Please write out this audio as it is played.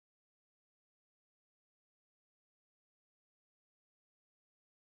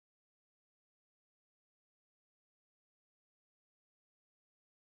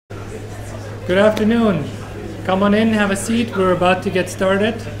Good afternoon. Come on in, have a seat. We're about to get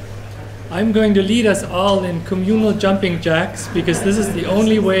started. I'm going to lead us all in communal jumping jacks because this is the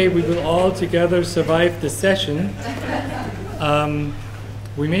only way we will all together survive this session.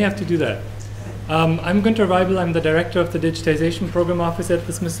 We may have to do that. I'm Günter Waibel. I'm the director of the Digitization Program Office at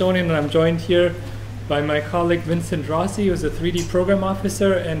the Smithsonian, and I'm joined here by my colleague Vincent Rossi, who's a 3D program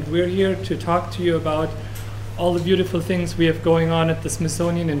officer, and we're here to talk to you about all the beautiful things we have going on at the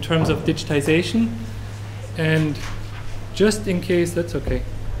Smithsonian in terms of digitization. And just in case, that's okay.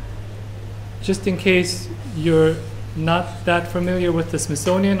 Just in case you're not that familiar with the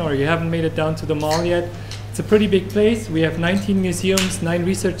Smithsonian or you haven't made it down to the mall yet, it's a pretty big place. We have 19 museums, 9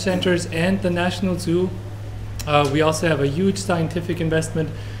 research centers, and the National Zoo. We also have a huge scientific investment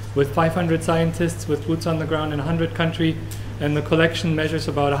with 500 scientists with boots on the ground in 100 countries. And the collection measures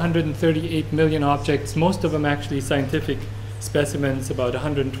about 138 million objects, most of them actually scientific specimens. About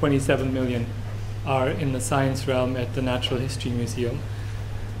 127 million are in the science realm at the Natural History Museum.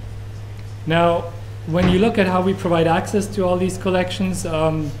 Now, when you look at how we provide access to all these collections,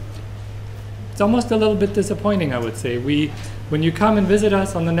 it's almost a little bit disappointing, I would say. When you come and visit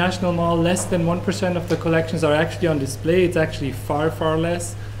us on the National Mall, less than 1% of the collections are actually on display. It's actually far, far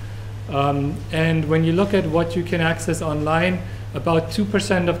less. And when you look at what you can access online, about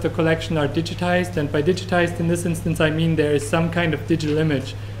 2% of the collection are digitized. And by digitized in this instance, I mean there is some kind of digital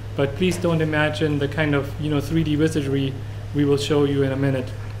image. But please don't imagine the kind of 3D wizardry we will show you in a minute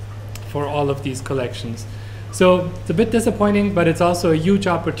for all of these collections. So it's a bit disappointing, but it's also a huge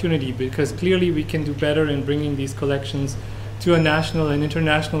opportunity because clearly we can do better in bringing these collections to a national and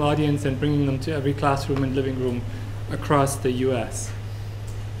international audience and bringing them to every classroom and living room across the US.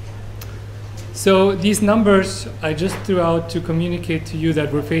 So these numbers I just threw out to communicate to you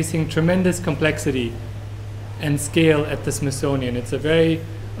that we're facing tremendous complexity and scale at the Smithsonian. It's a very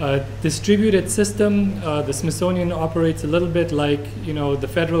distributed system. The Smithsonian operates a little bit like the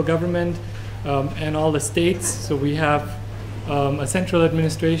federal government and all the states. So we have a central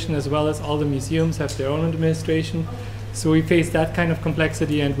administration as well as all the museums have their own administration. So we face that kind of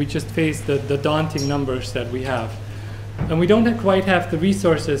complexity, and we just face the daunting numbers that we have. And we don't quite have the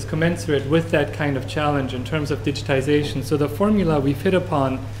resources commensurate with that kind of challenge in terms of digitization. So the formula we've hit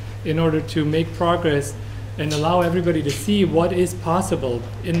upon in order to make progress and allow everybody to see what is possible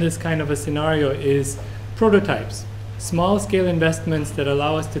in this kind of a scenario is prototypes. Small-scale investments that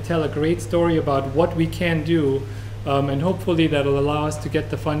allow us to tell a great story about what we can do, and hopefully that'll allow us to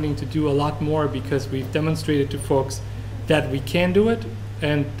get the funding to do a lot more because we've demonstrated to folks that we can do it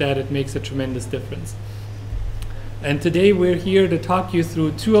and that it makes a tremendous difference. And today we're here to talk you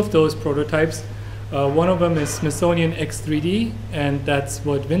through 2 of those prototypes. One of them is Smithsonian X3D, and that's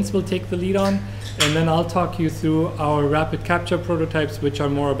what Vince will take the lead on. And then I'll talk you through our rapid capture prototypes, which are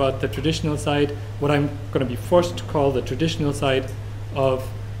more about the traditional side, what I'm going to be forced to call the traditional side of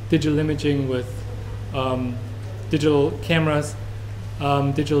digital imaging with digital cameras,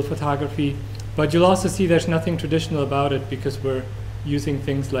 digital photography. But you'll also see there's nothing traditional about it because we're using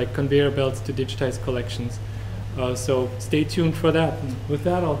things like conveyor belts to digitize collections. So stay tuned for that. And with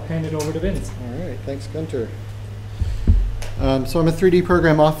that, I'll hand it over to Vince. All right, thanks, Günter. So I'm a 3D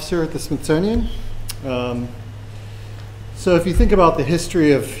program officer at the Smithsonian. So if you think about the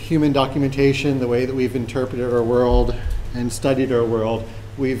history of human documentation, the way that we've interpreted our world and studied our world,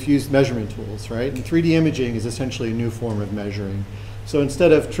 we've used measurement tools, right? And 3D imaging is essentially a new form of measuring. So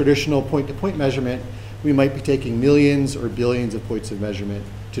instead of traditional point-to-point measurement, we might be taking millions or billions of points of measurement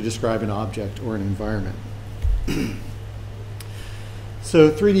to describe an object or an environment.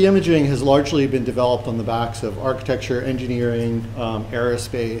 So 3D imaging has largely been developed on the backs of architecture, engineering,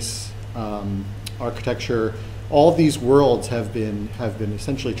 aerospace, architecture. All of these worlds have been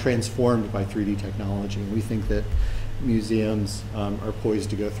essentially transformed by 3D technology. And we think that museums are poised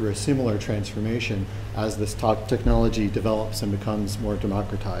to go through a similar transformation as this technology develops and becomes more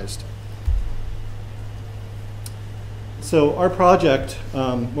democratized. So our project,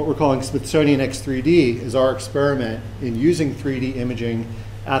 what we're calling Smithsonian X3D, is our experiment in using 3D imaging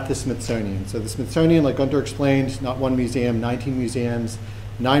at the Smithsonian. So the Smithsonian, like Günter explained, not one museum, 19 museums,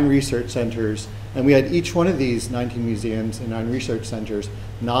 9 research centers, and we had each one of these 19 museums and 9 research centers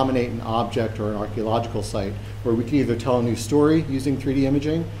nominate an object or an archaeological site where we can either tell a new story using 3D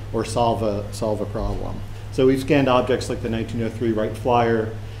imaging or solve a problem. So we've scanned objects like the 1903 Wright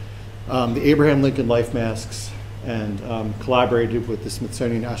Flyer, the Abraham Lincoln life masks, and collaborated with the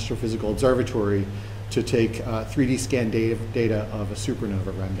Smithsonian Astrophysical Observatory to take 3D scan data of a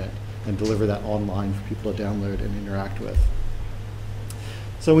supernova remnant and deliver that online for people to download and interact with.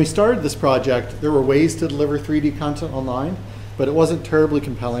 So when we started this project, there were ways to deliver 3D content online, but it wasn't terribly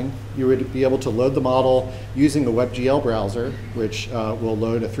compelling. You would be able to load the model using a WebGL browser, which will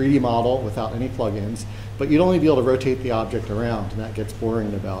load a 3D model without any plugins, but you'd only be able to rotate the object around, and that gets boring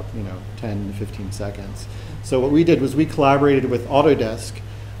in about 10 to 15 seconds. So what we did was we collaborated with Autodesk,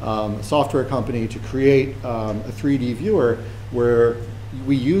 a software company, to create a 3D viewer where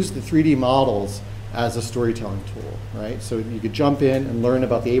we used the 3D models as a storytelling tool, right? So you could jump in and learn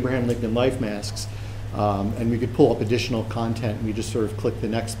about the Abraham Lincoln life masks, and we could pull up additional content, and we just sort of click the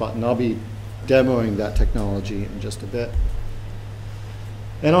next button. I'll be demoing that technology in just a bit.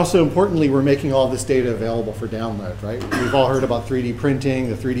 And also importantly, we're making all this data available for download, right? We've all heard about 3D printing,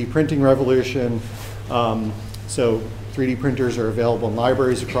 the 3D printing revolution. So 3D printers are available in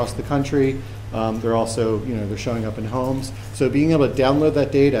libraries across the country. They're also, they're showing up in homes. So being able to download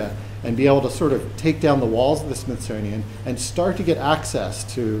that data and be able to sort of take down the walls of the Smithsonian and start to get access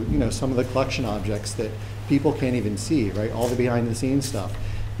to, some of the collection objects that people can't even see, right? All the behind the scenes stuff.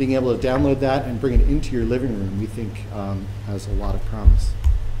 Being able to download that and bring it into your living room, we think has a lot of promise.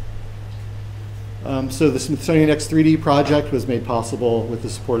 So the Smithsonian X3D project was made possible with the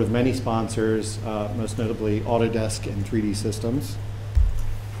support of many sponsors, most notably Autodesk and 3D Systems.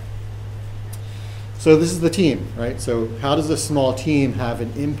 So this is the team, right? So how does a small team have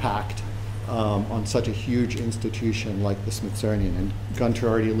an impact on such a huge institution like the Smithsonian? And Günter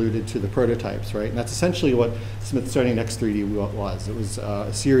already alluded to the prototypes, right? And that's essentially what Smithsonian X3D was. It was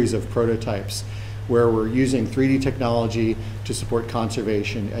a series of prototypes where we're using 3D technology to support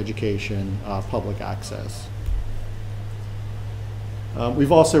conservation, education, public access.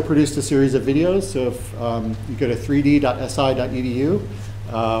 We've also produced a series of videos. So if you go to 3d.si.edu,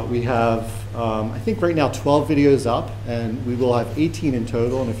 we have, I think right now 12 videos up, and we will have 18 in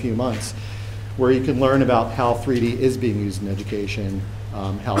total in a few months, where you can learn about how 3D is being used in education,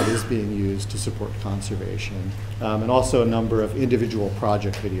 how it is being used to support conservation, and also a number of individual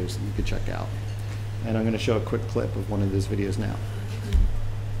project videos that you could check out. And I'm going to show a quick clip of one of those videos now.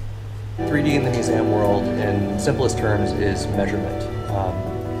 3D in the museum world, in simplest terms, is measurement.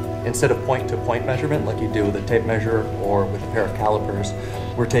 Instead of point-to-point measurement, like you do with a tape measure or with a pair of calipers,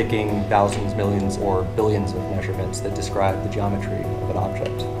 we're taking thousands, millions, or billions of measurements that describe the geometry of an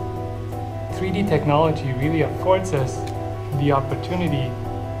object. 3D technology really affords us the opportunity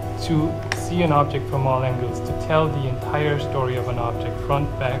to see an object from all angles, to tell the entire story of an object, front,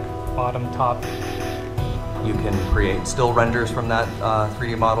 back, bottom, top. You can create still renders from that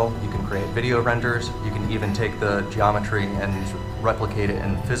 3D model. You can create video renders. You can even take the geometry and replicate it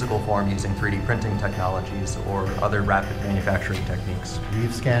in physical form using 3D printing technologies or other rapid manufacturing techniques.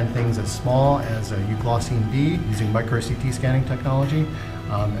 We've scanned things as small as a euglossine bead using micro CT scanning technology.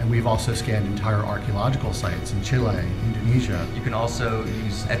 And we've also scanned entire archaeological sites in Chile, Indonesia. You can also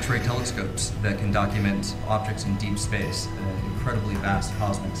use X-ray telescopes that can document objects in deep space at an incredibly vast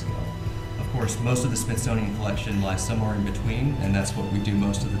cosmic scale. Of course, most of the Smithsonian collection lies somewhere in between, and that's what we do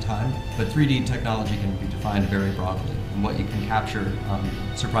most of the time. But 3D technology can be defined very broadly, and what you can capture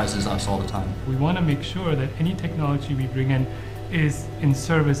surprises us all the time. We want to make sure that any technology we bring in is in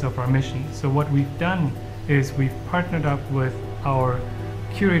service of our mission. So what we've done is we've partnered up with our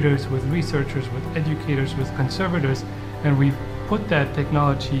curators, with researchers, with educators, with conservators, and we've put that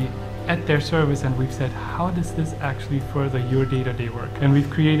technology at their service, and we've said, how does this actually further your day-to-day work? And we've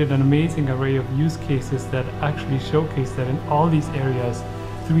created an amazing array of use cases that actually showcase that in all these areas,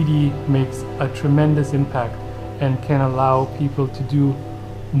 3D makes a tremendous impact and can allow people to do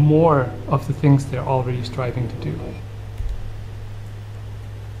more of the things they're already striving to do.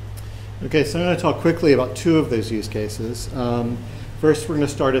 Okay, so I'm going to talk quickly about two of those use cases. First, we're going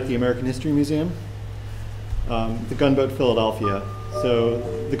to start at the American History Museum, the gunboat Philadelphia. So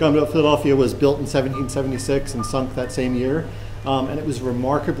the gunboat Philadelphia was built in 1776 and sunk that same year, and it was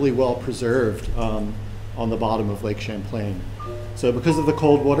remarkably well preserved on the bottom of Lake Champlain. So because of the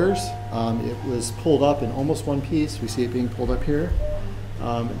cold waters, it was pulled up in almost one piece. We see it being pulled up here.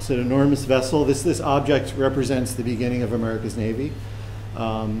 It's an enormous vessel. This object represents the beginning of America's Navy.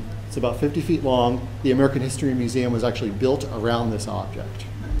 It's about 50 feet long. The American History Museum was actually built around this object.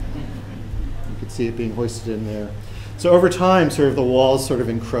 You could see it being hoisted in there. So over time, sort of the walls sort of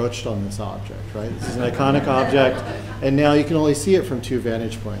encroached on this object, right? This is an iconic object, and now you can only see it from two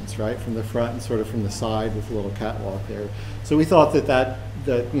vantage points, right? From the front and sort of from the side with a little catwalk there. So we thought that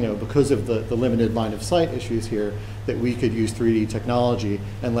because of the limited line of sight issues here, that we could use 3D technology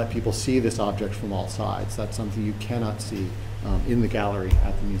and let people see this object from all sides. That's something you cannot see in the gallery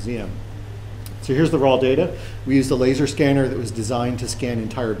at the museum. So here's the raw data. We used a laser scanner that was designed to scan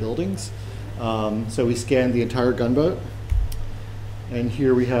entire buildings. So we scanned the entire gunboat. And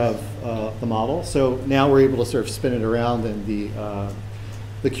here we have the model. So now we're able to sort of spin it around, and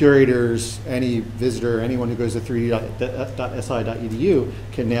the curators, any visitor, anyone who goes to 3d.si.edu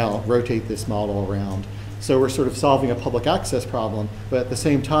can now rotate this model around. So we're sort of solving a public access problem, but at the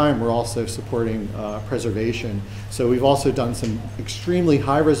same time, we're also supporting preservation. So we've also done some extremely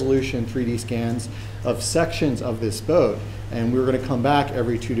high resolution 3D scans of sections of this boat, and we're going to come back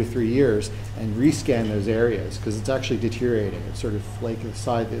every 2 to 3 years and rescan those areas because it's actually deteriorating. It's sort of flaking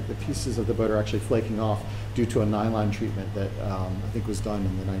aside. The pieces of the boat are actually flaking off due to a nylon treatment that I think was done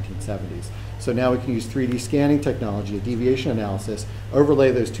in the 1970s. So now we can use 3D scanning technology, a deviation analysis,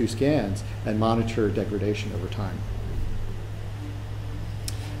 overlay those 2 scans, and monitor degradation over time.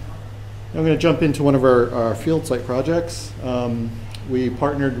 Now I'm going to jump into one of our field site projects. We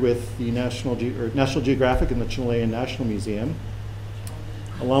partnered with the National Geographic and the Chilean National Museum,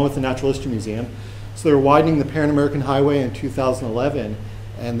 along with the Natural History Museum. So they were widening the Pan-American Highway in 2011,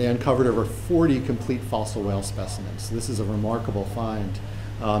 and they uncovered over 40 complete fossil whale specimens. So this is a remarkable find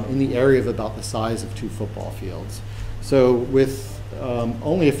in the area of about the size of 2 football fields. So with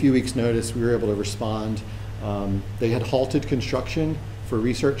only a few weeks' notice, we were able to respond. They had halted construction for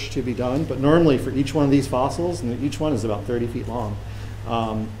research to be done, but normally for each one of these fossils, and each one is about 30 feet long,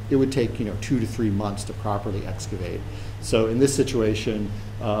 it would take 2 to 3 months to properly excavate. So in this situation,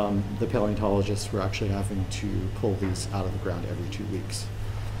 the paleontologists were actually having to pull these out of the ground every 2 weeks.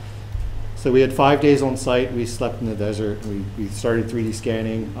 So we had 5 days on site. We slept in the desert. We started 3D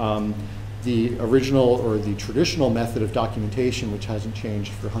scanning. The original or the traditional method of documentation, which hasn't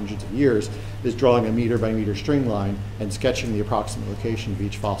changed for hundreds of years, is drawing a meter by meter string line and sketching the approximate location of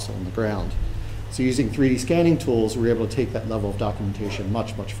each fossil in the ground. So using 3D scanning tools, we're able to take that level of documentation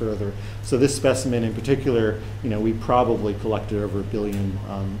much, much further. So this specimen in particular, we probably collected over 1 billion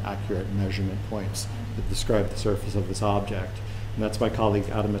accurate measurement points that describe the surface of this object. And that's my colleague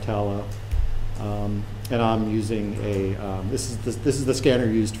Adam Metallo. And I'm using this is the scanner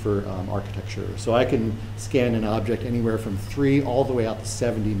used for architecture. So I can scan an object anywhere from 3 all the way out to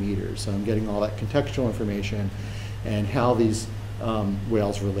 70 meters. So I'm getting all that contextual information and how these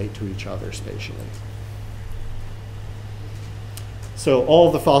whales relate to each other spatially. So all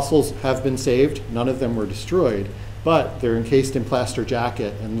of the fossils have been saved. None of them were destroyed, but they're encased in plaster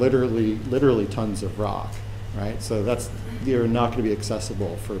jacket and literally tons of rock, right? So they're not going to be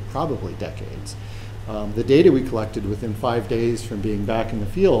accessible for probably decades. The data we collected within 5 days from being back in the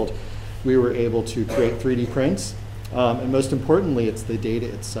field, we were able to create 3D prints. And most importantly, it's the data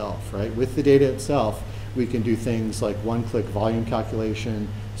itself, right? With the data itself, we can do things like one-click volume calculation,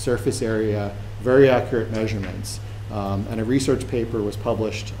 surface area, very accurate measurements. And a research paper was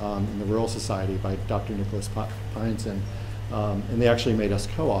published in the Royal Society by Dr. Nicholas Pinson. And they actually made us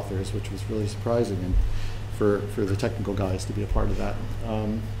co-authors, which was really surprising, and for the technical guys to be a part of that.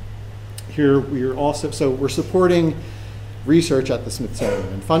 Here we are also, so we're supporting research at the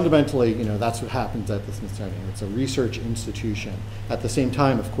Smithsonian, and fundamentally, that's what happens at the Smithsonian. It's a research institution. At the same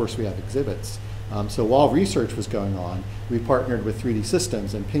time, of course, we have exhibits. So while research was going on, we partnered with 3D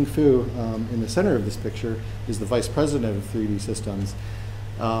Systems, and Ping Fu, in the center of this picture, is the vice president of 3D Systems.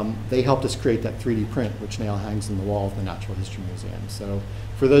 They helped us create that 3D print, which now hangs in the wall of the Natural History Museum. So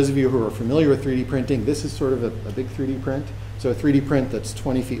for those of you who are familiar with 3D printing, this is sort of a big 3D print. So a 3D print that's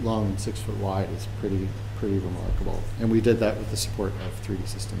 20 feet long and 6 foot wide is pretty remarkable. And we did that with the support of 3D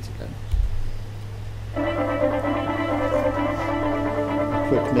Systems again. A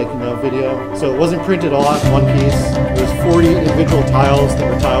quick making of video. So it wasn't printed all out in one piece. It was 40 individual tiles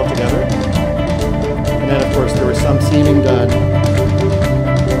that were tiled together. And then of course there was some seaming done.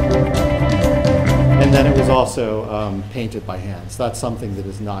 And then it was also painted by hand. So that's something that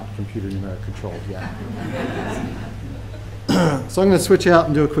is not computer numeric controlled yet. So I'm going to switch out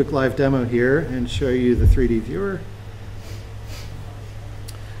and do a quick live demo here and show you the 3D viewer.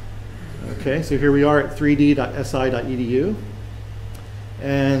 Okay, so here we are at 3d.si.edu.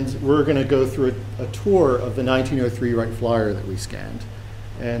 And we're going to go through a tour of the 1903 Wright Flyer that we scanned.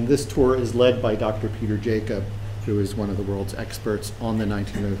 And this tour is led by Dr. Peter Jacob, who is one of the world's experts on the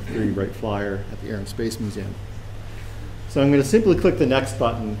 1903 Wright Flyer at the Air and Space Museum. So I'm going to simply click the next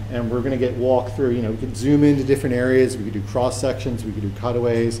button, and we're going to get walked through. We can zoom into different areas, we can do cross sections, we can do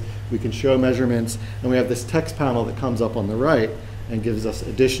cutaways, we can show measurements, and we have this text panel that comes up on the right and gives us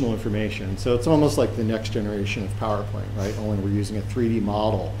additional information. So it's almost like the next generation of PowerPoint, right? Only we're using a 3D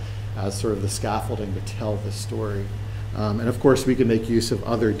model as sort of the scaffolding to tell the story. And of course, we can make use of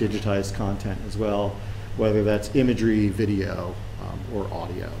other digitized content as well, whether that's imagery, video, or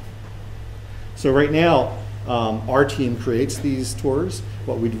audio. So right now, our team creates these tours.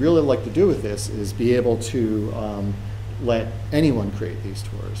 What we'd really like to do with this is be able to let anyone create these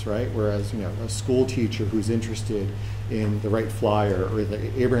tours, right? Whereas, a school teacher who's interested in the Wright Flyer or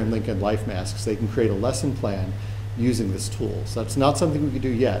the Abraham Lincoln life masks, they can create a lesson plan using this tool. So that's not something we could do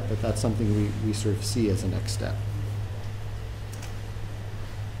yet, but that's something we sort of see as a next step.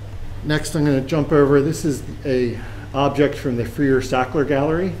 Next, I'm going to jump over. This is a object from the Freer-Sackler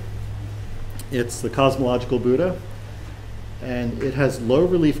Gallery. It's the Cosmological Buddha, and it has low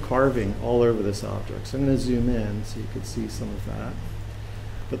relief carving all over this object. So I'm going to zoom in so you can see some of that.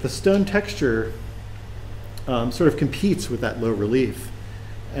 But the stone texture sort of competes with that low relief.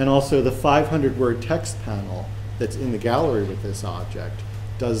 And also the 500-word text panel that's in the gallery with this object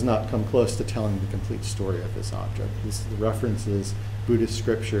does not come close to telling the complete story of this object. This references Buddhist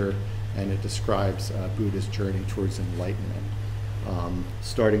scripture, and it describes Buddha's journey towards enlightenment,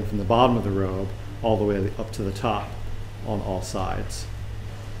 starting from the bottom of the robe all the way up to the top on all sides.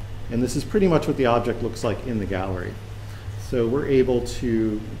 And this is pretty much what the object looks like in the gallery. So we're able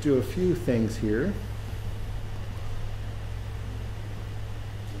to do a few things here.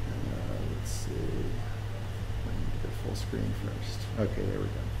 Let's see. I need to go full screen first. Okay, there we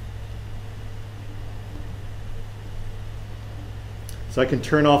go. So I can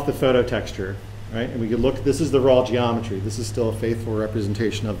turn off the photo texture, right? And we can look, this is the raw geometry. This is still a faithful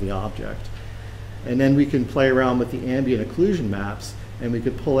representation of the object. And then we can play around with the ambient occlusion maps, and we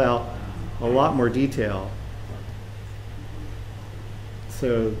could pull out a lot more detail.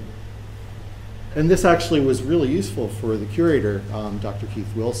 So, and this actually was really useful for the curator, Dr.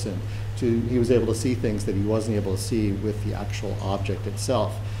 Keith Wilson. He was able to see things that he wasn't able to see with the actual object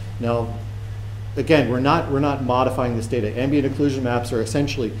itself. Now, again, we're not modifying this data. Ambient occlusion maps are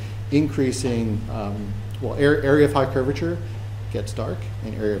essentially increasing, well, area of high curvature gets dark,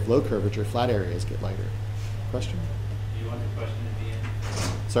 and area of low curvature, flat areas, get lighter. Question? Do you want the question at the end?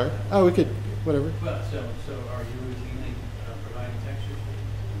 Sorry? Oh, we could, whatever. Well, so are you routinely providing textures?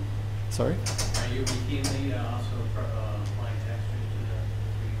 Sorry? Are you routinely also applying textures to the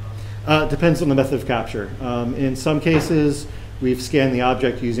 3D model? Depends on the method of capture. In some cases, we've scanned the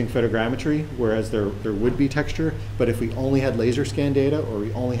object using photogrammetry, whereas there would be texture. But if we only had laser scan data or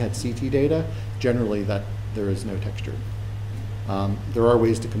we only had CT data, generally there is no texture. There are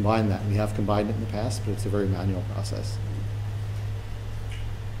ways to combine that. We have combined it in the past, but it's a very manual process.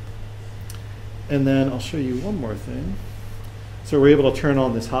 And then I'll show you one more thing. So we're able to turn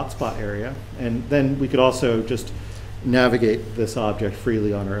on this hotspot area, and then we could also just navigate this object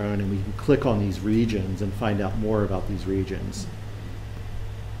freely on our own, and we can click on these regions and find out more about these regions.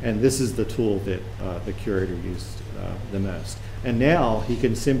 And this is the tool that the curator used the most. And now he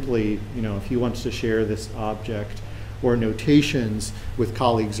can simply, if he wants to share this object or notations with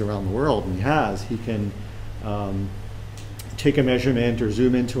colleagues around the world, and he can take a measurement or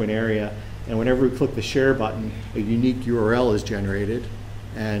zoom into an area, and whenever we click the share button, a unique URL is generated,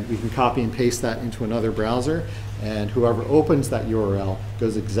 and we can copy and paste that into another browser, and whoever opens that URL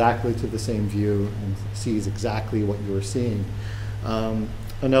goes exactly to the same view and sees exactly what you are seeing.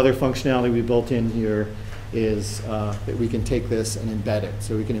 Another functionality we built in here is that we can take this and embed it.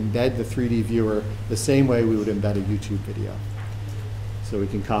 So we can embed the 3D viewer the same way we would embed a YouTube video. So we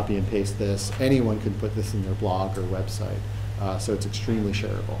can copy and paste this. Anyone can put this in their blog or website. So it's extremely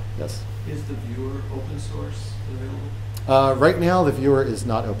shareable. Yes? Is the viewer open source available? Right now, the viewer is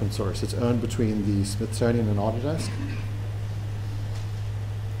not open source. It's owned between the Smithsonian and Autodesk.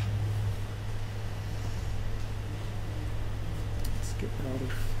 Let's get out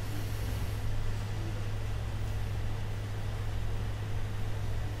of.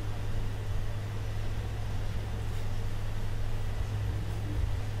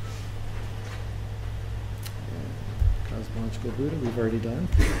 Cosmological Buddha, we've already done.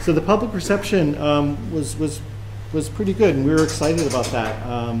 So the public reception was pretty good, and we were excited about that.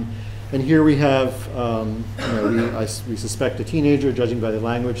 And here we have, we suspect a teenager, judging by the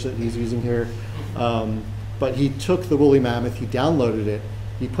language that he's using here. But he took the woolly mammoth, he downloaded it,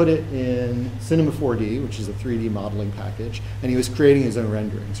 he put it in Cinema 4D, which is a 3D modeling package, and he was creating his own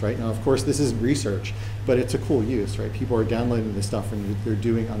renderings, right? Now, of course, this isn't research, but it's a cool use, right? People are downloading this stuff, and they're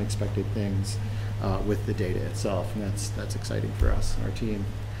doing unexpected things with the data itself, and that's exciting for us and our team.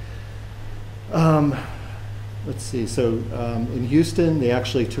 Let's see, so in Houston, they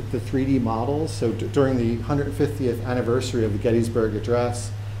actually took the 3D models. So during the 150th anniversary of the Gettysburg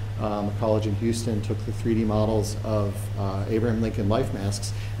Address, a college in Houston took the 3D models of Abraham Lincoln life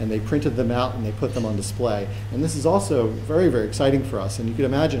masks, and they printed them out and they put them on display. And this is also very, very exciting for us. And you can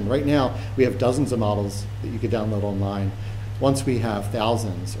imagine, right now, we have dozens of models that you could download online. Once we have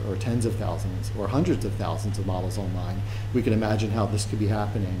thousands or tens of thousands or hundreds of thousands of models online, we can imagine how this could be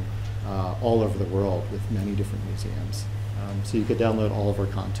happening all over the world with many different museums. So you could download all of our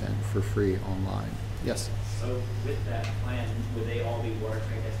content for free online. Yes? So with that plan, would they all be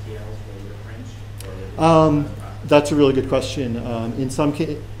watertight STLs for your French? That's a really good question. In some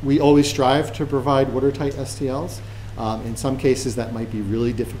cases, we always strive to provide watertight STLs. In some cases, that might be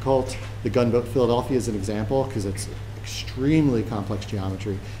really difficult. The gunboat Philadelphia is an example because it's extremely complex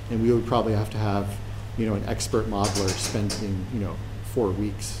geometry, and we would probably have to have, an expert modeler spending, 4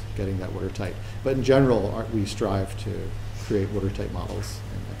 weeks getting that watertight. But in general, we strive to create watertight models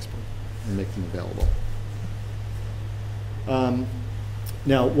and export and make them available.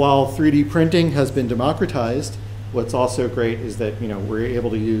 Now, while 3D printing has been democratized, what's also great is that we're able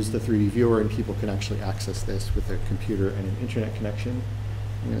to use the 3D viewer, and people can actually access this with a computer and an internet connection.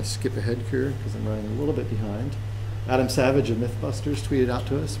 I'm going to skip ahead here because I'm running a little bit behind. Adam Savage of Mythbusters tweeted out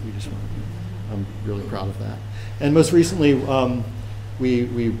to us. I'm really proud of that. And most recently,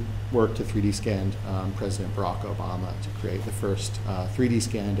 we worked to 3D scan President Barack Obama to create the first 3D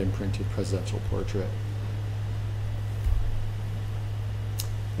scanned and printed presidential portrait.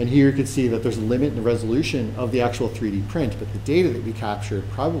 And here you can see that there's a limit in the resolution of the actual 3D print, but the data that we captured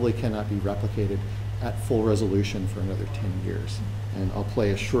probably cannot be replicated at full resolution for another 10 years. And I'll play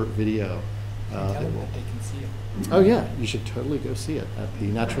a short video. Tell them that they can see it. Oh yeah, you should totally go see it at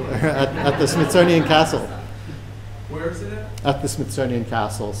the at the Smithsonian Castle. Where is it at? At the Smithsonian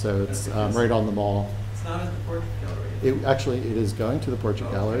Castle, so it's right on the mall. It's not at the Portrait Gallery. It is going to the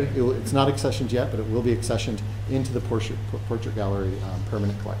Portrait Gallery. It's not accessioned yet, but it will be accessioned into the Portrait Gallery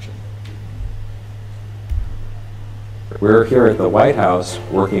permanent collection. We're here at the White House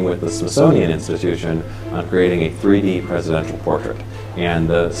working with the Smithsonian Institution on creating a 3D presidential portrait. And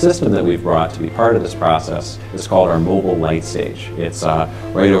the system that we've brought to be part of this process is called our mobile light stage. It's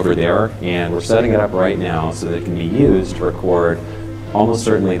right over there, and we're setting it up right now so that it can be used to record almost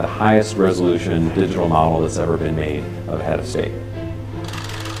certainly the highest resolution digital model that's ever been made of a head of state.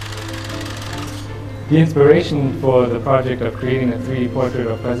 The inspiration for the project of creating a 3D portrait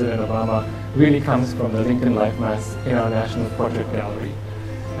of President Obama really comes from the Lincoln Life Mask in our National Portrait Gallery.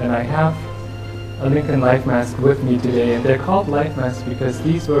 And I have a Lincoln Life Mask with me today, and they're called life masks because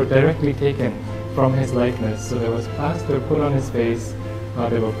these were directly taken from his likeness. So there was plaster put on his face,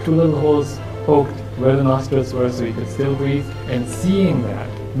 there were 2 little holes poked where the nostrils were so he could still breathe, and seeing that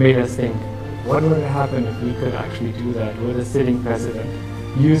made us think, what would happen if we could actually do that with a sitting president,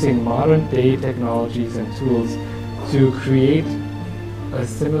 using modern day technologies and tools to create a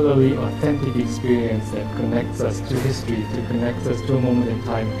similarly authentic experience that connects us to history, to connects us to a moment in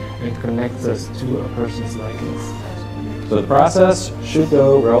time, and connects us to a person's likeness. So the process should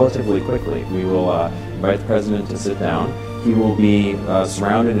go relatively quickly. We will invite the president to sit down. He will be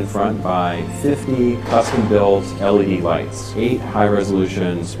surrounded in front by 50 custom-built LED lights, 8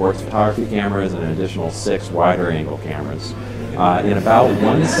 high-resolution sports photography cameras, and an additional 6 wider-angle cameras. In about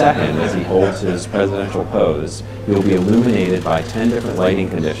 1 second, as he holds his presidential pose, he will be illuminated by 10 different lighting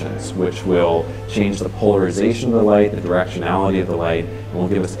conditions, which will change the polarization of the light, the directionality of the light, and will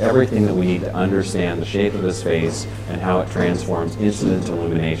give us everything that we need to understand the shape of his face and how it transforms incident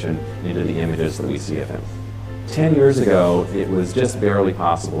illumination into the images that we see of him. 10 years ago, it was just barely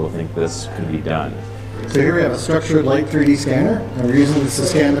possible to think this could be done. So here we have a structured light 3D scanner, and we're using this to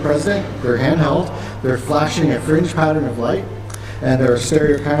scan the president. They're handheld, they're flashing a fringe pattern of light, and there are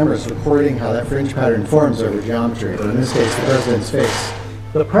stereo cameras recording how that fringe pattern forms over geometry, but in this case, the president's face.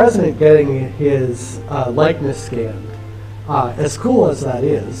 The president getting his likeness scanned, as cool as that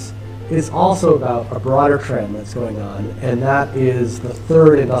is also about a broader trend that's going on, and that is the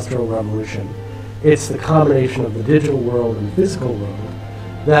third industrial revolution. It's the combination of the digital world and the physical world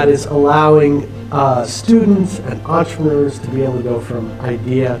that is allowing students and entrepreneurs to be able to go from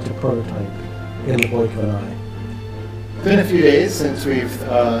idea to prototype in the blink of an eye. It's been a few days since we've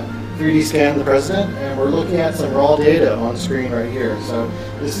 3D scanned the president, and we're looking at some raw data on screen right here. So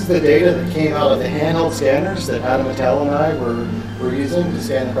this is the data that came out of the handheld scanners that Adam Attell and I were using to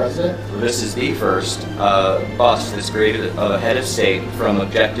scan the president. This is the first bust that's created of a head of state from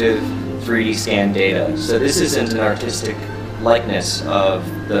objective 3D scan data. So this isn't an artistic likeness of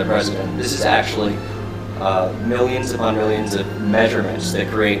the president. This is actually millions upon millions of measurements that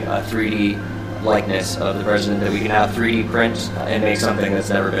create a 3D likeness of the president that we can have 3D print and make something that's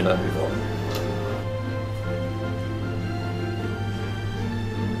never been done before.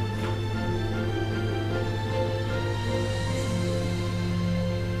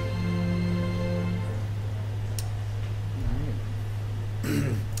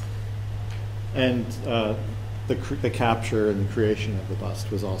 And the capture and the creation of the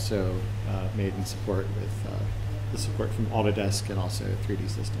bust was also made in support with the support from Autodesk and also 3D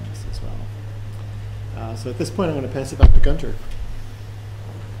Systems as well. So at this point, I'm going to pass it back to Günter.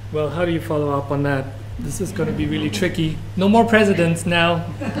 Well, how do you follow up on that? This is going to be really tricky. No more presidents now.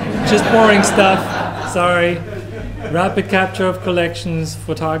 Just boring stuff. Sorry. Rapid capture of collections,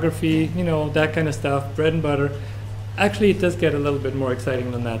 photography, you know, that kind of stuff, bread and butter. Actually, it does get a little bit more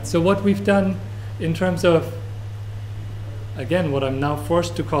exciting than that. So what we've done in terms of, again, what I'm now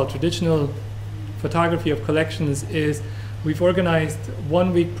forced to call traditional photography of collections is we've organized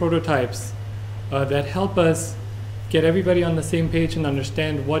 1-week prototypes that help us get everybody on the same page and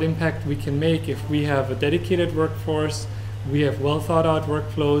understand what impact we can make if we have a dedicated workforce, we have well thought out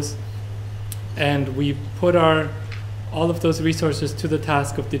workflows, and we put all of those resources to the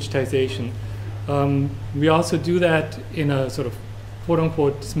task of digitization. We also do that in a sort of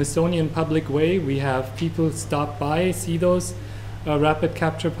quote-unquote Smithsonian public way. We have people stop by, see those rapid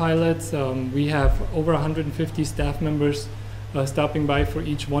capture pilots. We have over 150 staff members stopping by for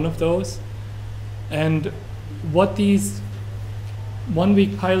each one of those. And what these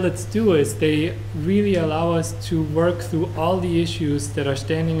 1-week pilots do is they really allow us to work through all the issues that are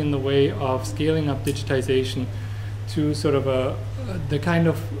standing in the way of scaling up digitization to sort of the kind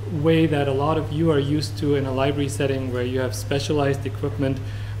of way that a lot of you are used to in a library setting where you have specialized equipment,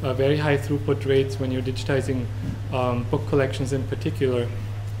 very high throughput rates when you're digitizing book collections in particular.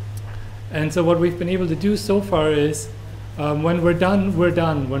 And so what we've been able to do so far is when we're done, we're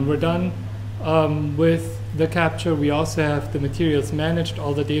done. When we're done with the capture, we also have the materials managed.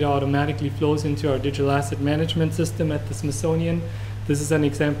 All the data automatically flows into our digital asset management system at the Smithsonian. This is an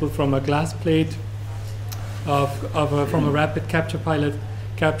example from a glass plate from a rapid capture pilot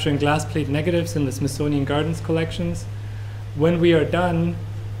capturing glass plate negatives in the Smithsonian Gardens collections. When we are done,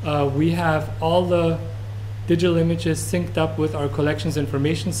 we have all the digital images synced up with our collections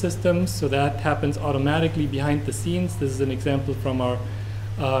information systems, so that happens automatically behind the scenes. This is an example from our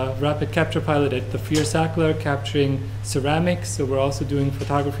rapid capture pilot at the Freer Sackler capturing ceramics. So we're also doing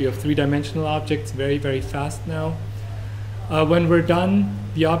photography of 3-dimensional objects very, very fast now. When we're done,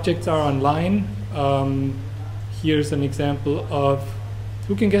 the objects are online. Here's an example of,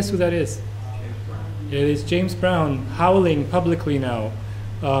 who can guess who that is? It is James Brown howling publicly now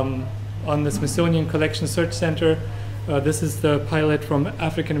on the Smithsonian Collection Search Center. This is the pilot from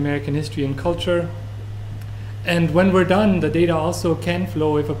African American History and Culture. And when we're done, the data also can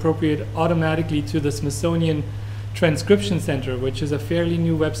flow, if appropriate, automatically to the Smithsonian Transcription Center, which is a fairly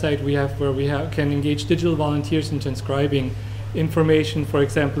new website we have where we can engage digital volunteers in transcribing information, for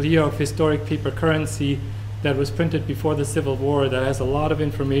example, here of historic paper currency that was printed before the Civil War that has a lot of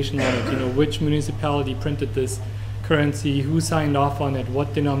information on it, you know, which municipality printed this currency, who signed off on it,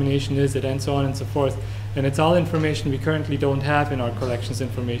 what denomination is it, and so on and so forth. And it's all information we currently don't have in our collections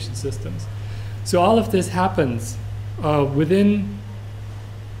information systems. So all of this happens within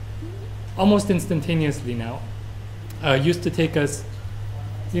almost instantaneously now. Used to take us,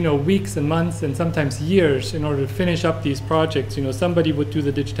 you know, weeks and months and sometimes years in order to finish up these projects. You know, somebody would do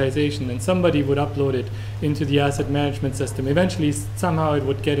the digitization and somebody would upload it into the asset management system. Eventually, somehow it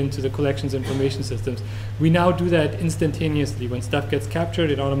would get into the collections information systems. We now do that instantaneously. When stuff gets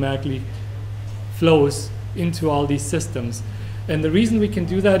captured, it automatically flows into all these systems. And the reason we can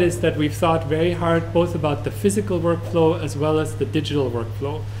do that is that we've thought very hard both about the physical workflow as well as the digital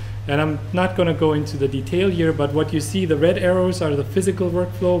workflow. And I'm not going to go into the detail here, but what you see, the red arrows are the physical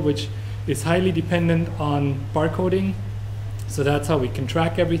workflow, which is highly dependent on barcoding. So that's how we can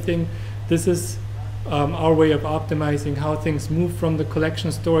track everything. This is our way of optimizing how things move from the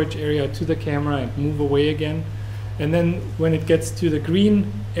collection storage area to the camera and move away again. And then when it gets to the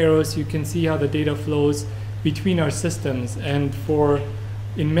green arrows, you can see how the data flows between our systems. And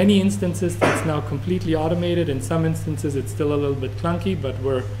in many instances, that's now completely automated. In some instances, it's still a little bit clunky, but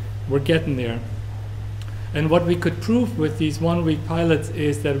we're getting there. And what we could prove with these 1-week pilots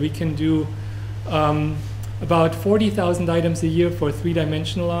is that we can do about 40,000 items a year for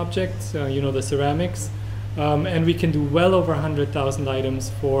 3-dimensional objects, you know, the ceramics. And we can do well over 100,000 items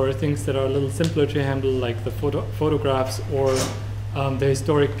for things that are a little simpler to handle, like the photographs or the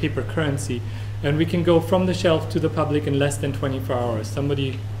historic paper currency. And we can go from the shelf to the public in less than 24 hours.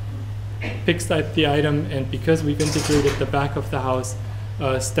 Somebody picks out the item, and because we've integrated the back of the house,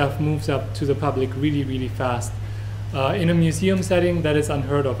 stuff moves up to the public really, really fast. In a museum setting, that is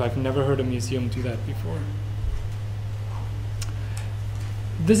unheard of. I've never heard a museum do that before.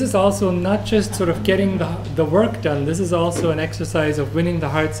 This is also not just sort of getting the work done. This is also an exercise of winning the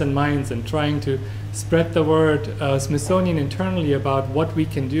hearts and minds and trying to spread the word Smithsonian internally about what we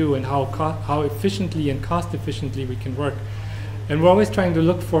can do and how efficiently and cost efficiently we can work. And we're always trying to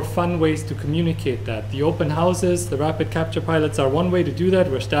look for fun ways to communicate that. The open houses, the rapid capture pilots are one way to do that,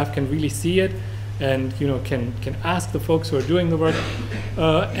 where staff can really see it and can ask the folks who are doing the work.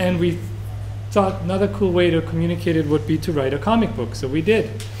 And we thought another cool way to communicate it would be to write a comic book. So we did.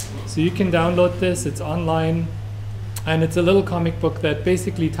 So you can download this, it's online, and it's a little comic book that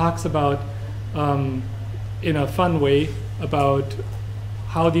basically talks about, in a fun way, about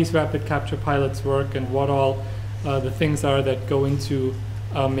how these rapid capture pilots work and what all the things are that go into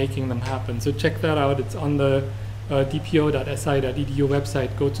making them happen. So check that out. It's on the dpo.si.edu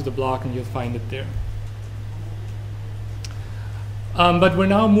website. Go to the blog and you'll find it there. But we're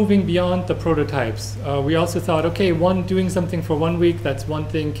now moving beyond the prototypes. We also thought, okay, doing something for 1 week, that's one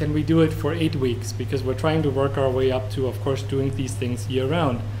thing. Can we do it for 8 weeks? Because we're trying to work our way up to, of course, doing these things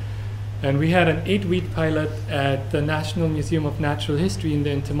year-round. And we had an 8-week pilot at the National Museum of Natural History in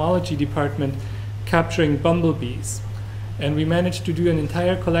the entomology department, capturing bumblebees. And we managed to do an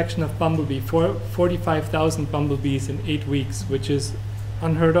entire collection of 45,000 bumblebees in 8 weeks, which is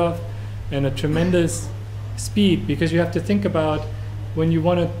unheard of and a tremendous speed, because you have to think about when you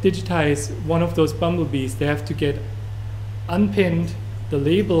want to digitize one of those bumblebees, they have to get unpinned. The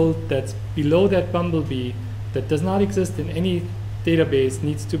label that's below that bumblebee that does not exist in any database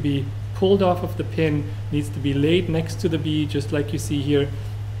needs to be pulled off of the pin, needs to be laid next to the bee, just like you see here.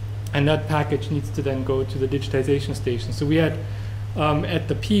 And that package needs to then go to the digitization station. So we had, at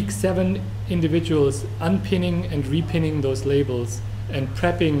the peak, 7 individuals unpinning and repinning those labels and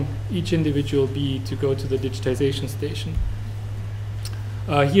prepping each individual bee to go to the digitization station.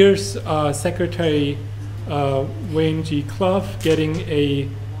 Here's Secretary Wayne G. Clough getting a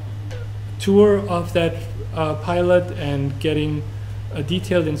tour of that pilot and getting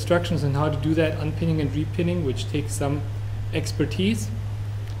detailed instructions on how to do that unpinning and repinning, which takes some expertise.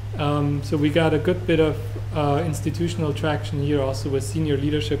 So we got a good bit of institutional traction here also with senior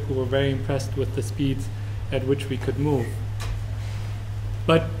leadership who were very impressed with the speeds at which we could move.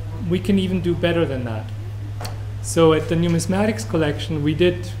 But we can even do better than that. So at the numismatics collection, we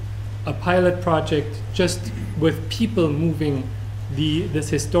did a pilot project just with people moving this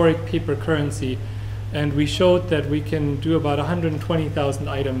historic paper currency, and we showed that we can do about 120,000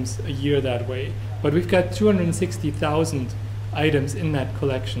 items a year that way. But we've got 260,000 items in that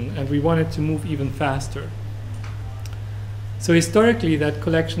collection, and we wanted to move even faster. So historically, that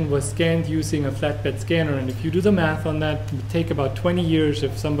collection was scanned using a flatbed scanner, and if you do the math on that, it would take about 20 years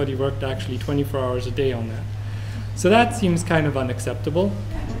if somebody worked actually 24 hours a day on that. So that seems kind of unacceptable.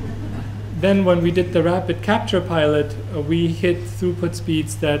 Then when we did the rapid capture pilot, we hit throughput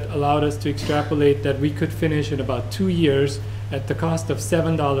speeds that allowed us to extrapolate that we could finish in about 2 years at the cost of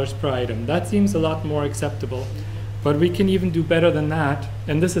 $7 per item. That seems a lot more acceptable. But we can even do better than that.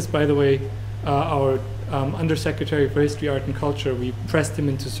 And this is, by the way, our Undersecretary for History, Art and Culture. We pressed him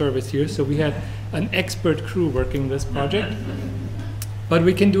into service here. So we had an expert crew working this project. But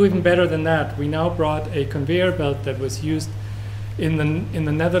we can do even better than that. We now brought a conveyor belt that was used in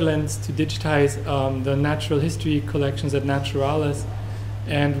the Netherlands to digitize the natural history collections at Naturalis.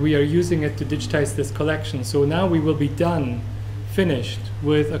 And we are using it to digitize this collection. So now we will be finished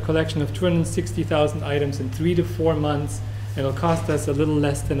with a collection of 260,000 items in 3 to 4 months, and it'll cost us a little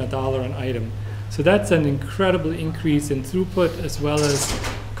less than $1 an item. So that's an incredible increase in throughput as well as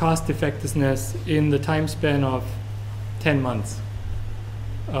cost effectiveness in the time span of 10 months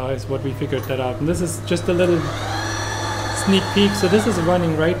is what we figured that out. And this is just a little sneak peek. So this is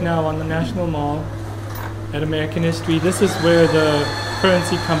running right now on the National Mall at American History. This is where the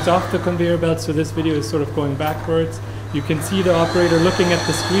currency comes off the conveyor belt, so this video is sort of going backwards. You can see the operator looking at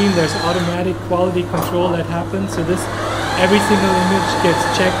the screen. There's automatic quality control that happens. So every single image gets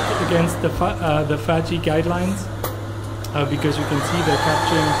checked against the FAGI guidelines because you can see they're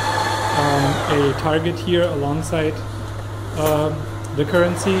capturing a target here alongside the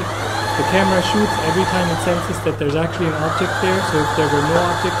currency. The camera shoots every time it senses that there's actually an object there. So if there were no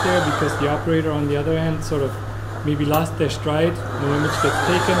object there because the operator on the other hand sort of maybe lost their stride, no image gets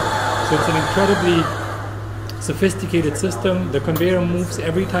taken. So it's an incredibly sophisticated system. The conveyor moves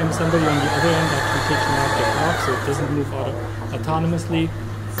every time somebody on the other end actually takes an object off, so it doesn't move autonomously.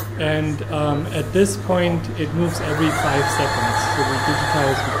 And at this point, it moves every 5 seconds. So we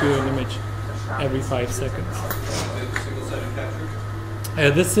digitize, we create an image every 5 seconds.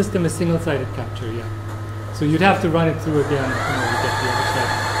 This system is single-sided capture, yeah. So you'd have to run it through again to get the other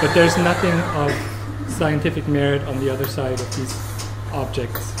side. But there's nothing of scientific merit on the other side of these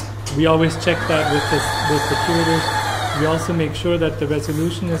objects. We always check that with the curators. We also make sure that the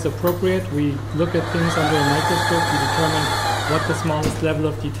resolution is appropriate. We look at things under a microscope. We determine what the smallest level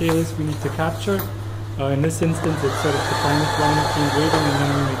of detail is we need to capture. In this instance, it's sort of the finest line of the engraving, and then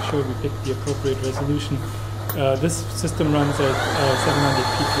we make sure we pick the appropriate resolution. This system runs at 700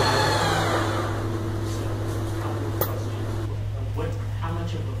 PPI. How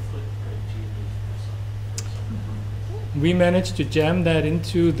much of a footprint do you need for something? We managed to jam that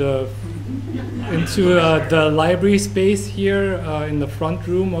into the library space here in the front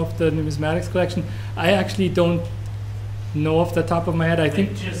room of the numismatics collection. I actually don't know off the top of my head. I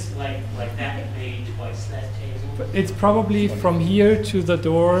think just like that made twice that table. it's probably from here to the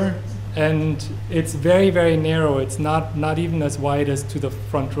door, and it's very, very narrow. It's not even as wide as to the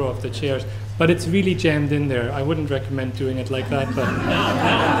front row of the chairs, but it's really jammed in there. I wouldn't recommend doing it like that, but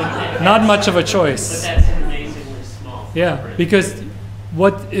not much of a choice. But that's an amazingly small. Yeah, footprint. because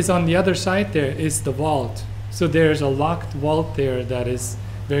what is on the other side there is the vault. So there's a locked vault there that is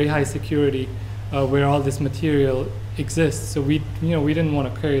very high security, where all this material exists. So we didn't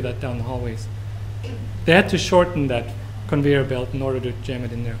want to carry that down the hallways. They had to shorten that conveyor belt in order to jam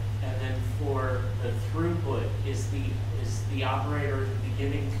it in there. And then for the throughput, is the operator at the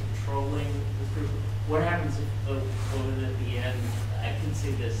beginning controlling the throughput? What happens if at the end? I can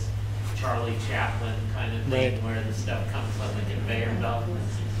see this Charlie Chaplin kind of thing, Right. where the stuff comes on the conveyor belt and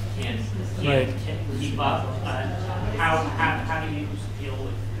can't Right. keep up. How do you deal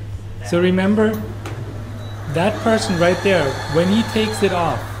with that? So remember, that person right there, when he takes it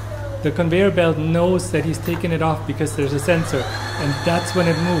off, the conveyor belt knows that he's taken it off because there's a sensor, and that's when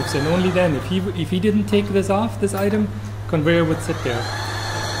it moves. And only then, if he didn't take this off, this item, conveyor would sit there.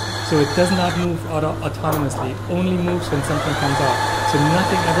 So it does not move autonomously. It only moves when something comes off. So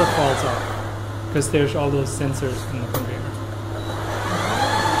nothing ever falls off because there's all those sensors in the conveyor.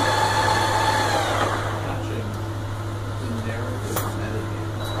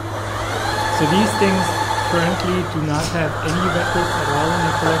 So these things currently do not have any records at all in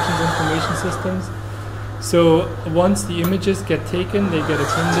the collections information systems. So once the images get taken, they get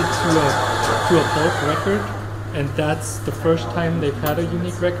appended to a bulk record, and that's the first time they've had a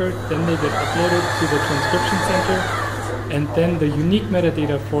unique record. Then they get uploaded to the transcription center, and then the unique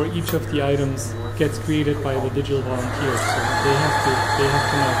metadata for each of the items gets created by the digital volunteers. So they have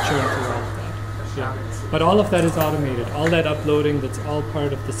to now churn through all of that. Yeah. But all of that is automated. All that uploading, that's all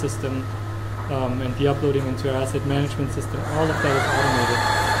part of the system. And the uploading into our asset management system, all of that is automated.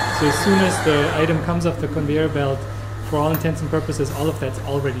 So as soon as the item comes off the conveyor belt, for all intents and purposes, all of that's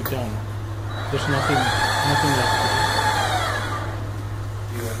already done. There's nothing left to do.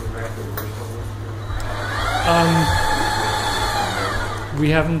 Do you have a record We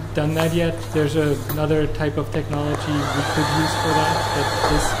haven't done that yet. There's another type of technology we could use for that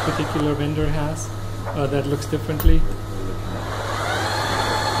this particular vendor has that looks differently.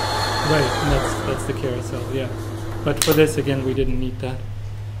 Right, and that's the carousel, yeah. But for this, again, we didn't need that.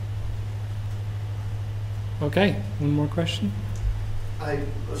 Okay, one more question? I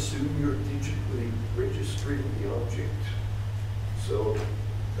assume you're digitally registering the object, so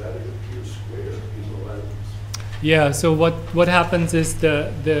that it appears square in the lens. Yeah, so what happens is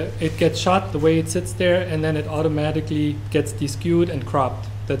it gets shot the way it sits there, and then it automatically gets deskewed and cropped.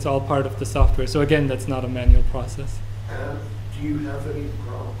 That's all part of the software. So again, that's not a manual process. And do you have any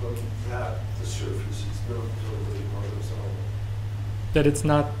problem that the surface is not totally horizontal? That it's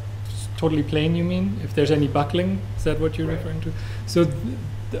not totally plain, you mean? If there's any buckling, is that what you're Right. referring to? So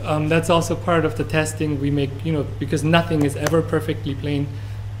that's also part of the testing. We make, because nothing is ever perfectly plain,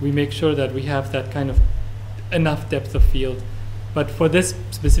 we make sure that we have that kind of enough depth of field. But for this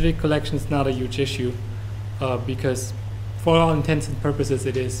specific collection, it's not a huge issue because for all intents and purposes,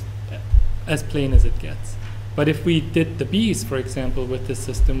 it is as plain as it gets. But if we did the bees, for example, with this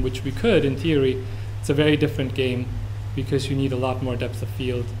system, which we could in theory, it's a very different game because you need a lot more depth of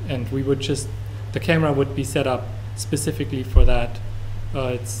field, and we would the camera would be set up specifically for that.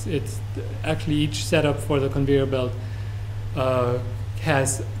 It's actually each setup for the conveyor belt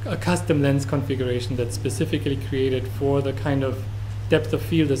has a custom lens configuration that's specifically created for the kind of depth of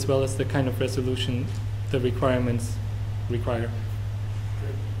field as well as the kind of resolution the requirements require.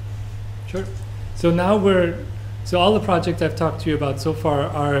 Sure. So now all the projects I've talked to you about so far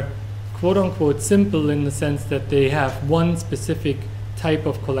are quote unquote simple in the sense that they have one specific type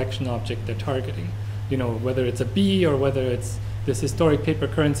of collection object they're targeting. Whether it's a bee or whether it's this historic paper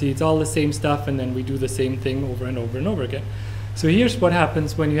currency, it's all the same stuff, and then we do the same thing over and over and over again. So here's what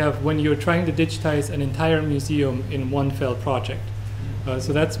happens when you're trying to digitize an entire museum in one fell project.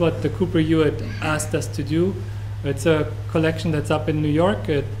 So that's what the Cooper Hewitt asked us to do. It's a collection that's up in New York.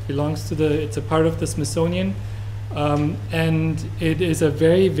 It belongs to it's a part of the Smithsonian. And it is a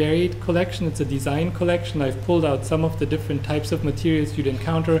very varied collection. It's a design collection. I've pulled out some of the different types of materials you'd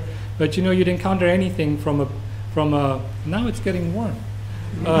encounter, but you know, you'd encounter anything from a now it's getting warm.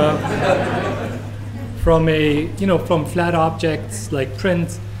 From flat objects like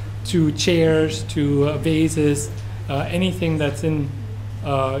prints to chairs to vases, anything that's in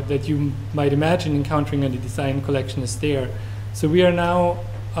that you might imagine encountering in a design collection is there. So we are now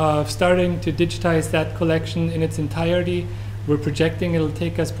starting to digitize that collection in its entirety. We're projecting it'll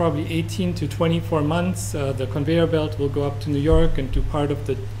take us probably 18 to 24 months. The conveyor belt will go up to New York and do part of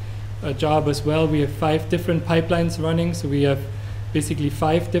the job as well. We have 5 different pipelines running, so we have basically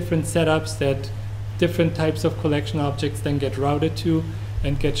 5 different setups that different types of collection objects then get routed to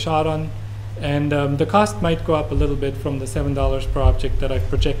and get shot on. And the cost might go up a little bit from the $7 per object that I've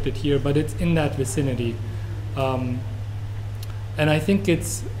projected here, but it's in that vicinity. And I think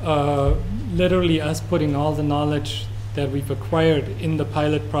it's literally us putting all the knowledge that we've acquired in the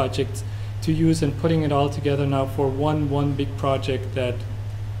pilot projects to use and putting it all together now for one big project that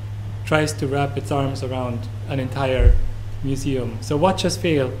tries to wrap its arms around an entire museum. So watch us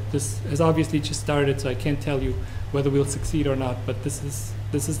fail. This has obviously just started, so I can't tell you whether we'll succeed or not, but this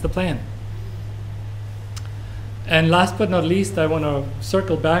is the plan. And last but not least, I want to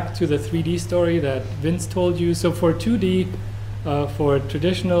circle back to the 3D story that Vince told you. So for 2D, for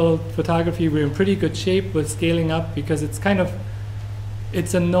traditional photography, we're in pretty good shape with scaling up because it's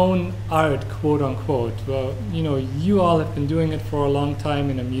a known art, quote unquote. Well, you know, you all have been doing it for a long time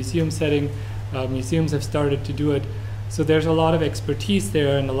in a museum setting. Museums have started to do it. So there's a lot of expertise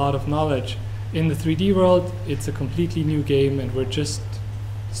there and a lot of knowledge. In the 3D world, it's a completely new game, and we're just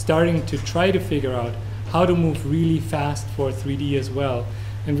starting to try to figure out how to move really fast for 3D as well.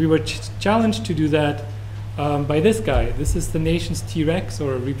 And we were challenged to do that by this guy. This is the nation's T-Rex,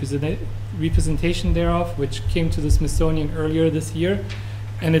 or a representation thereof, which came to the Smithsonian earlier this year.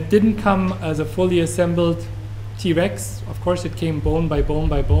 And it didn't come as a fully assembled T-Rex. Of course, it came bone by bone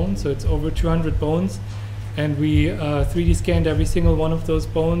by bone, so it's over 200 bones. And we 3D scanned every single one of those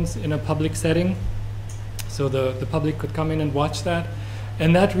bones in a public setting, so the public could come in and watch that.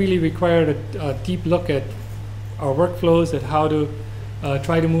 And that really required a deep look at our workflows, at how to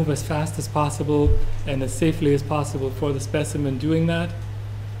try to move as fast as possible and as safely as possible for the specimen doing that.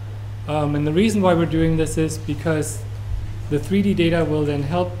 And the reason why we're doing this is because the 3D data will then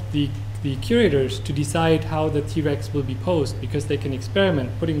help the curators to decide how the T-Rex will be posed, because they can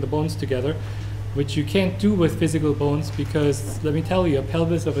experiment putting the bones together, which you can't do with physical bones, because let me tell you, a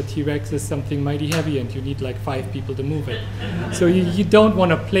pelvis of a T-Rex is something mighty heavy and you need like 5 people to move it. So you don't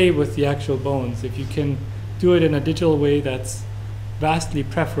want to play with the actual bones. If you can do it in a digital way, that's vastly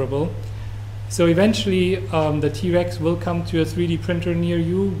preferable. So eventually the T-Rex will come to a 3D printer near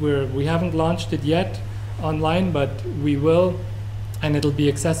you. We haven't launched it yet online, but we will, and it'll be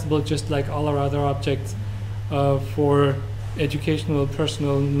accessible just like all our other objects for educational,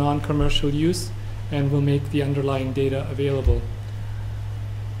 personal, non-commercial use, and we'll make the underlying data available.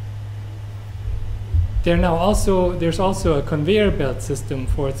 There's also a conveyor belt system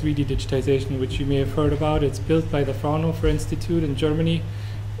for 3D digitization, which you may have heard about. It's built by the Fraunhofer Institute in Germany,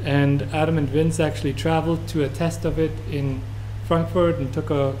 and Adam and Vince actually traveled to a test of it in Frankfurt and took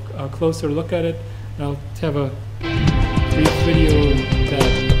a closer look at it. And I'll have a brief video that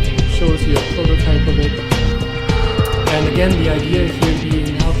shows you a prototype of it. And again, the idea here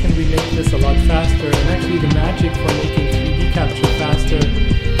being, how can we make this a lot faster? And actually the magic for making 3D capture faster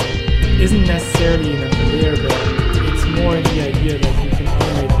isn't necessarily in a conveyor belt. It's more in the idea that you can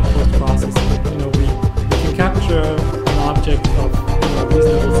automate the post-processing. You know, we can capture an object of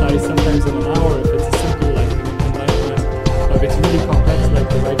reasonable size sometimes in an hour if it's a simple, like an iPad. If it's really complex, like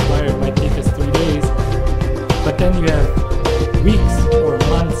the right wire, it might take us 3 days. But then you have weeks or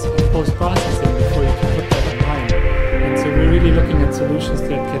months of post-processing before you can put that online. And so we're really looking at solutions that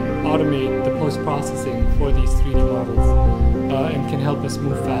can automate the post-processing for these 3D models and can help us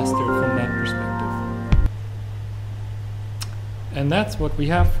move faster from that perspective. And that's what we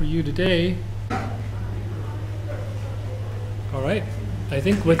have for you today. All right. I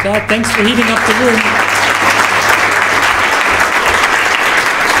think with that, thanks for heating up the room.